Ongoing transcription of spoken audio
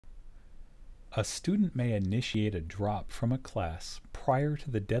A student may initiate a drop from a class prior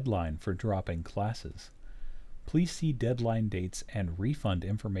to the deadline for dropping classes. Please see deadline dates and refund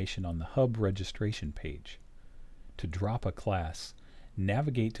information on the Hub registration page. To drop a class,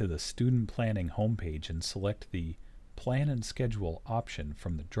 navigate to the Student Planning homepage and select the Plan and Schedule option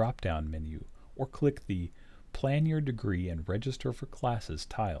from the drop-down menu, or click the Plan Your Degree and Register for Classes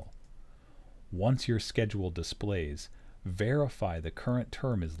tile. Once your schedule displays, verify the current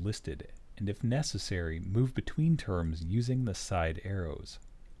term is listed, and if necessary, move between terms using the side arrows.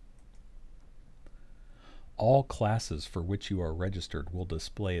 All classes for which you are registered will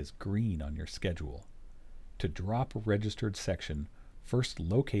display as green on your schedule. To drop a registered section, first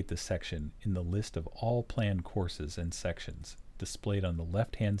locate the section in the list of all planned courses and sections displayed on the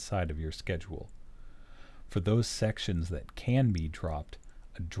left-hand side of your schedule. For those sections that can be dropped,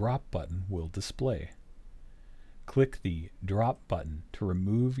 a drop button will display. Click the Drop button to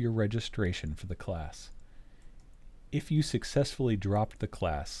remove your registration for the class. If you successfully dropped the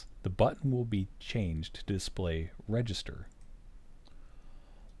class, the button will be changed to display Register.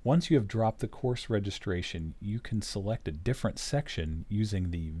 Once you have dropped the course registration, you can select a different section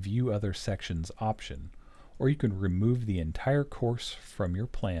using the View Other Sections option, or you can remove the entire course from your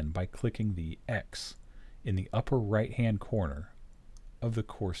plan by clicking the X in the upper right-hand corner of the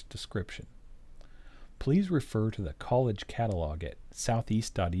course description. Please refer to the College Catalog at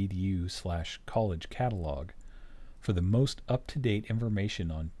southeast.edu/College Catalog for the most up-to-date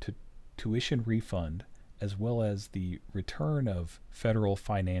information on tuition refund as well as the return of federal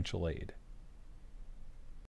financial aid.